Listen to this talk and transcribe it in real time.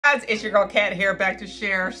guys, it's your girl Kat here, back to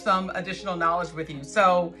share some additional knowledge with you.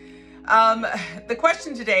 So the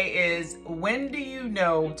question today is, when do you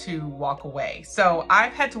know to walk away? So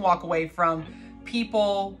I've had to walk away from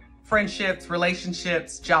people, friendships,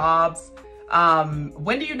 relationships, jobs.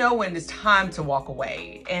 When do you know when it's time to walk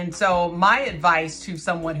away? And so my advice to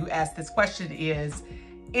someone who asked this question is,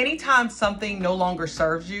 anytime something no longer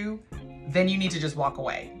serves you, then you need to just walk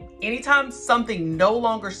away. Anytime something no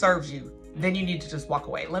longer serves you, then you need to just walk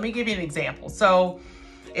away. Let me give you an example. So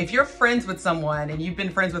if you're friends with someone and you've been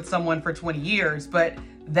friends with someone for 20 years, but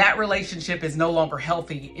that relationship is no longer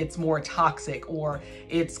healthy, it's more toxic, or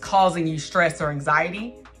it's causing you stress or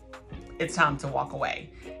anxiety, it's time to walk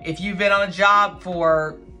away. If you've been on a job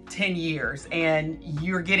for 10 years and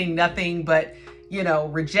you're getting nothing but, you know,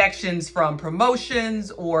 rejections from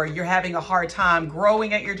promotions, or you're having a hard time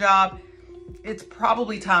growing at your job, it's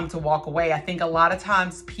probably time to walk away. I think a lot of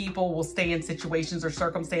times people will stay in situations or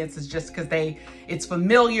circumstances just because it's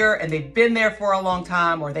familiar and they've been there for a long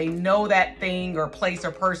time, or they know that thing or place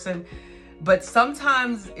or person. But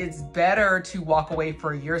sometimes it's better to walk away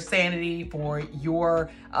for your sanity, for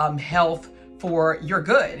your health, for your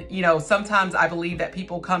good. You know, sometimes I believe that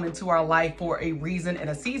people come into our life for a reason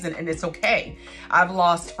and a season, and it's okay. I've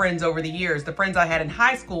lost friends over the years. The friends I had in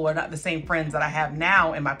high school are not the same friends that I have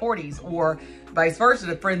now in my 40s, or vice versa.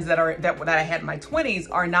 The friends that I had in my 20s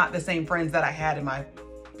are not the same friends that I had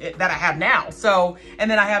that I have now. So,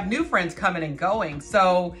 and then I have new friends coming and going.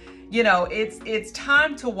 So, you know, it's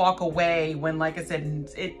time to walk away when, like I said,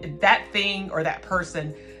 that thing or that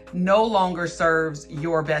person no longer serves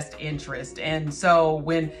your best interest. And so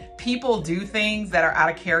when people do things that are out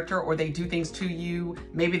of character, or they do things to you,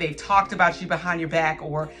 maybe they've talked about you behind your back,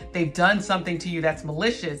 or they've done something to you that's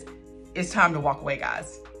malicious, it's time to walk away,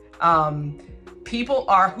 guys. People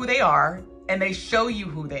are who they are, and they show you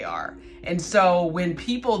who they are. And so when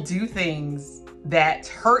people do things that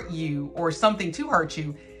hurt you, or something to hurt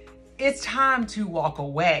you, it's time to walk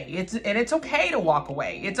away. It's okay to walk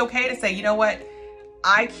away. It's okay to say, you know what?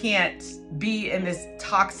 I can't be in this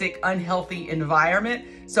toxic, unhealthy environment,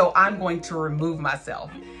 so I'm going to remove myself.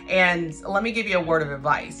 And let me give you a word of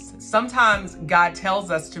advice. Sometimes God tells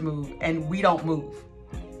us to move and we don't move.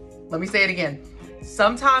 Let me say it again.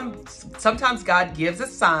 Sometimes God gives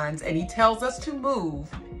us signs and he tells us to move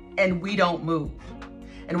and we don't move.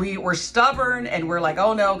 And we're stubborn, and we're like,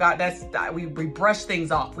 oh no, God, we brush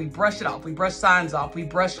things off. We brush it off. We brush signs off. We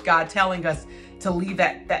brush God telling us to leave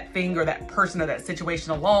that thing or that person or that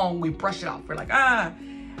situation alone. We brush it off. We're like, ah.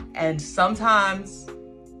 And sometimes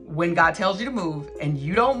when God tells you to move and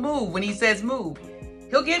you don't move when he says move,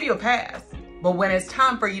 he'll give you a pass. But when it's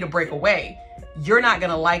time for you to break away, you're not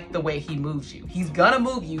going to like the way he moves you. He's going to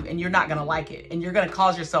move you and you're not going to like it. And you're going to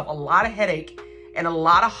cause yourself a lot of headache and a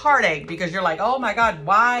lot of heartache, because you're like, oh my God,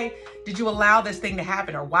 why did you allow this thing to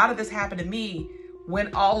happen? Or why did this happen to me?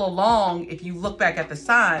 When all along, if you look back at the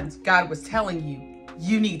signs, God was telling you,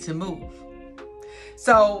 you need to move.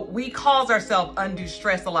 So we cause ourselves undue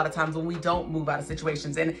stress a lot of times when we don't move out of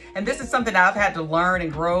situations. And this is something that I've had to learn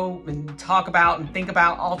and grow and talk about and think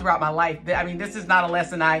about all throughout my life. I mean, this is not a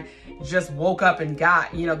lesson I just woke up and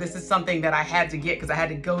got. You know, this is something that I had to get because I had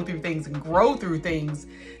to go through things and grow through things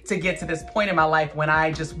to get to this point in my life when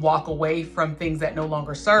I just walk away from things that no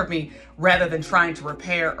longer serve me, rather than trying to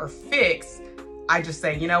repair or fix. I just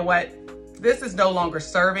say, you know what? This is no longer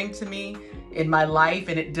serving to me in my life,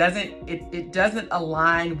 and it doesn't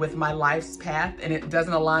align with my life's path, and it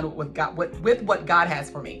doesn't align with what God has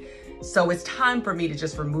for me. So it's time for me to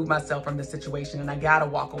just remove myself from the situation, and I gotta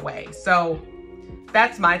walk away. So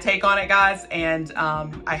that's my take on it, guys. And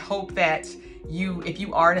I hope that if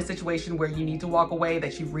you are in a situation where you need to walk away,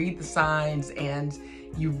 that you read the signs and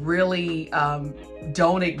you really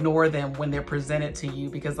don't ignore them when they're presented to you.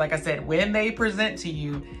 Because like I said, when they present to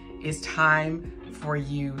you, it's time for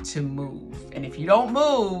you to move. And if you don't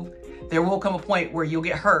move, there will come a point where you'll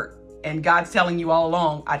get hurt. And God's telling you all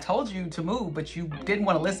along, I told you to move, but you didn't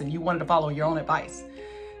want to listen. You wanted to follow your own advice.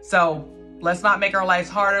 So let's not make our lives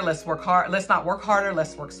harder. Let's work hard. Let's not work harder.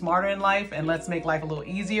 Let's work smarter in life, and let's make life a little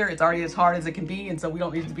easier. It's already as hard as it can be, and so we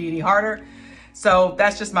don't need it to be any harder. So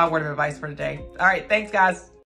that's just my word of advice for today. All right, thanks, guys.